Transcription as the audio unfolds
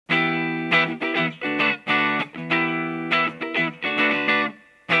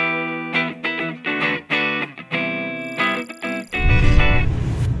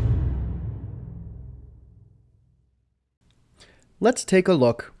Let's take a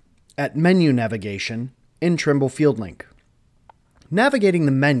look at menu navigation in Trimble FieldLink. Navigating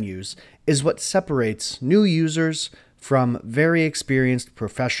the menus is what separates new users from very experienced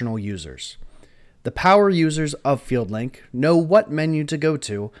professional users. The power users of FieldLink know what menu to go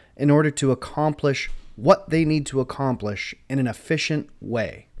to in order to accomplish what they need to accomplish in an efficient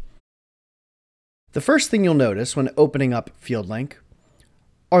way. The first thing you'll notice when opening up FieldLink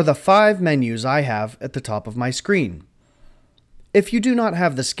are the 5 menus I have at the top of my screen. If you do not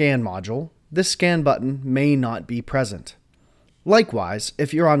have the scan module, this scan button may not be present. Likewise,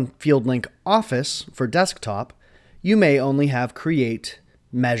 if you're on FieldLink Office for desktop, you may only have Create,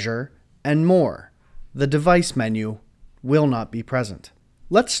 Measure, and More. The device menu will not be present.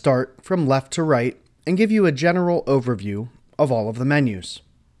 Let's start from left to right and give you a general overview of all of the menus.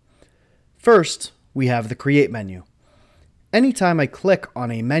 First, we have the Create menu. Anytime I click on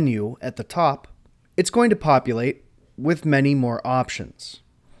a menu at the top, it's going to populate with many more options.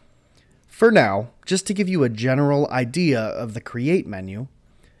 For now, just to give you a general idea of the Create menu,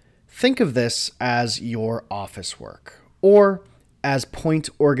 think of this as your office work, or as point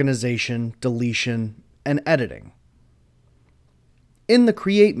organization, deletion, and editing. In the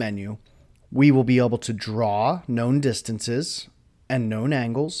Create menu, we will be able to draw known distances and known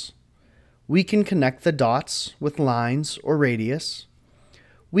angles. We can connect the dots with lines or radius.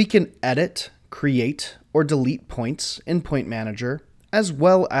 We can edit, create, or delete points in Point Manager, as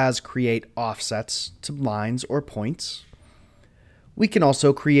well as create offsets to lines or points. We can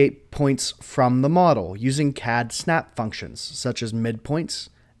also create points from the model using CAD snap functions such as midpoints,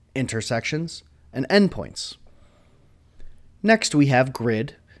 intersections, and endpoints. Next, we have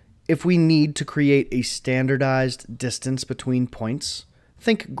Grid. If we need to create a standardized distance between points,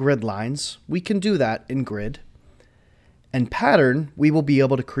 think grid lines, we can do that in Grid. And Pattern, we will be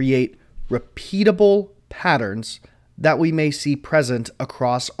able to create repeatable patterns that we may see present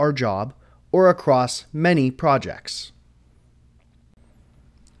across our job or across many projects.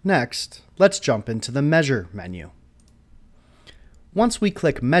 Next, let's jump into the Measure menu. Once we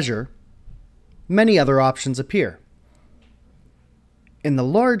click Measure, many other options appear. In the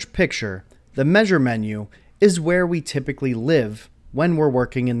large picture, the Measure menu is where we typically live when we're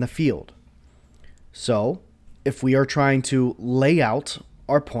working in the field. So, if we are trying to lay out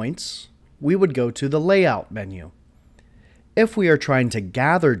our points, we would go to the Layout menu. If we are trying to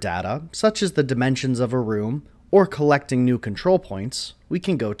gather data, such as the dimensions of a room or collecting new control points, we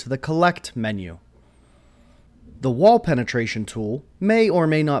can go to the Collect menu. The Wall Penetration tool may or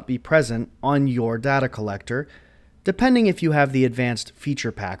may not be present on your data collector, depending if you have the advanced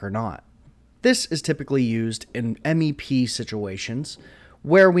feature pack or not. This is typically used in MEP situations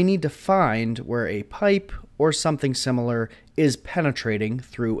where we need to find where a pipe or something similar is penetrating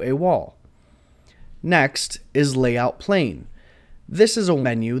through a wall. Next is Layout Plane. This is a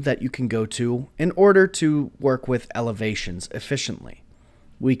menu that you can go to in order to work with elevations efficiently.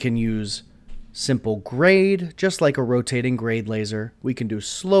 We can use simple grade, just like a rotating grade laser. We can do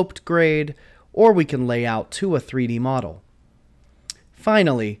sloped grade, or we can lay out to a 3D model.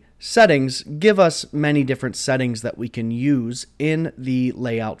 Finally, settings give us many different settings that we can use in the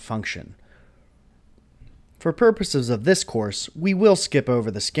layout function. For purposes of this course, we will skip over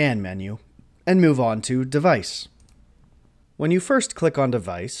the Scan menu and move on to Device. When you first click on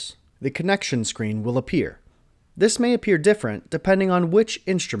Device, the connection screen will appear. This may appear different depending on which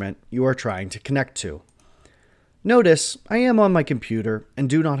instrument you are trying to connect to. Notice I am on my computer and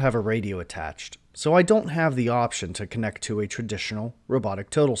do not have a radio attached, so I don't have the option to connect to a traditional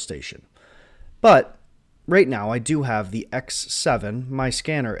robotic total station. But right now I do have the X7, my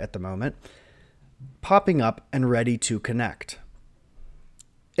scanner at the moment, popping up and ready to connect.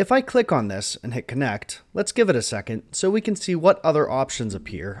 If I click on this and hit connect, let's give it a second so we can see what other options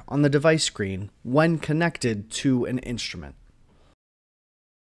appear on the device screen when connected to an instrument.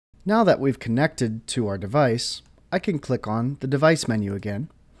 Now that we've connected to our device, I can click on the device menu again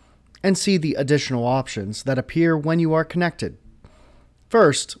and see the additional options that appear when you are connected.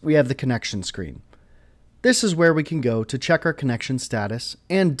 First, we have the connection screen. This is where we can go to check our connection status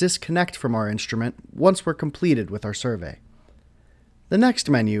and disconnect from our instrument once we're completed with our survey. The next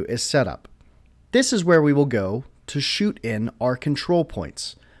menu is Setup. This is where we will go to shoot in our control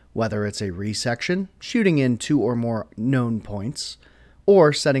points, whether it's a resection, shooting in 2 or more known points,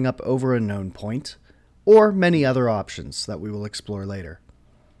 or setting up over a known point, or many other options that we will explore later.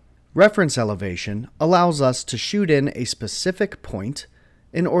 Reference elevation allows us to shoot in a specific point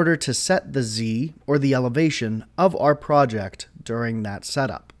in order to set the Z or the elevation of our project during that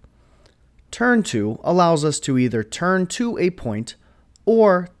setup. Turn to allows us to either turn to a point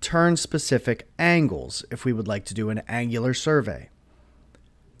or turn specific angles if we would like to do an angular survey.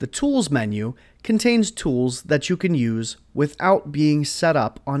 The Tools menu contains tools that you can use without being set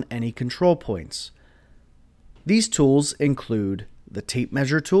up on any control points. These tools include the tape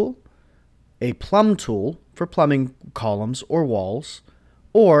measure tool, a plumb tool for plumbing columns or walls,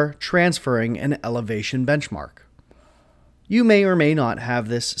 or transferring an elevation benchmark. You may or may not have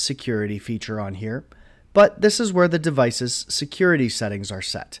this security feature on here, but this is where the device's security settings are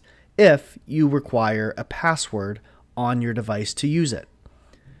set, if you require a password on your device to use it.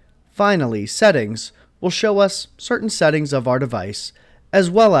 Finally, Settings will show us certain settings of our device, as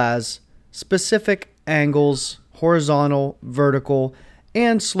well as specific angles, horizontal, vertical,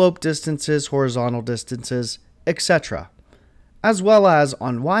 and slope distances, horizontal distances, etc., as well as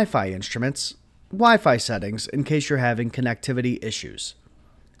on Wi-Fi instruments, Wi-Fi settings in case you're having connectivity issues.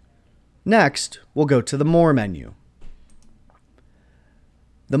 Next, we'll go to the More menu.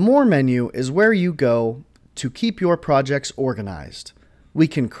 The More menu is where you go to keep your projects organized. We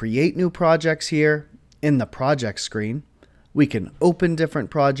can create new projects here in the project screen. We can open different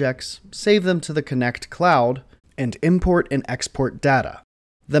projects, save them to the Connect cloud, and import and export data.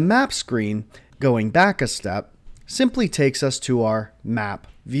 The Map screen, going back a step, simply takes us to our Map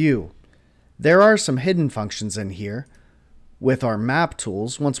view. There are some hidden functions in here with our map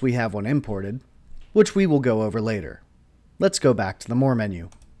tools once we have one imported, which we will go over later. Let's go back to the More menu.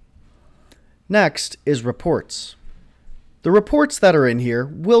 Next is Reports. The reports that are in here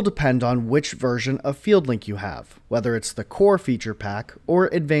will depend on which version of FieldLink you have, whether it's the Core Feature Pack or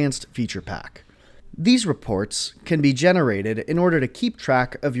Advanced Feature Pack. These reports can be generated in order to keep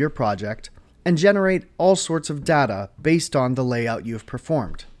track of your project and generate all sorts of data based on the layout you've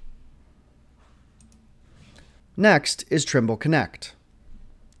performed. Next is Trimble Connect.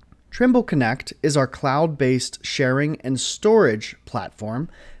 Trimble Connect is our cloud-based sharing and storage platform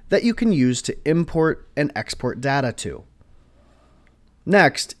that you can use to import and export data to.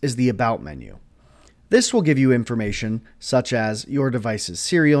 Next is the About menu. This will give you information such as your device's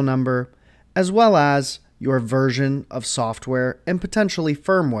serial number, as well as your version of software and potentially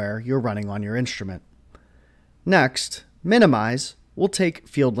firmware you're running on your instrument. Next, Minimize will take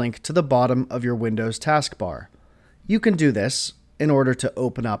FieldLink to the bottom of your Windows taskbar. You can do this in order to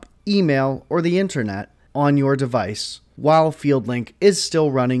open up email or the internet on your device while FieldLink is still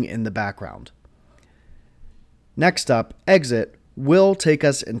running in the background. Next up, Exit will take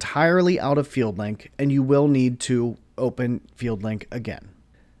us entirely out of FieldLink, and you will need to open FieldLink again.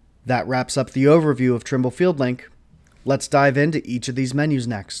 That wraps up the overview of Trimble FieldLink. Let's dive into each of these menus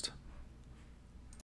next.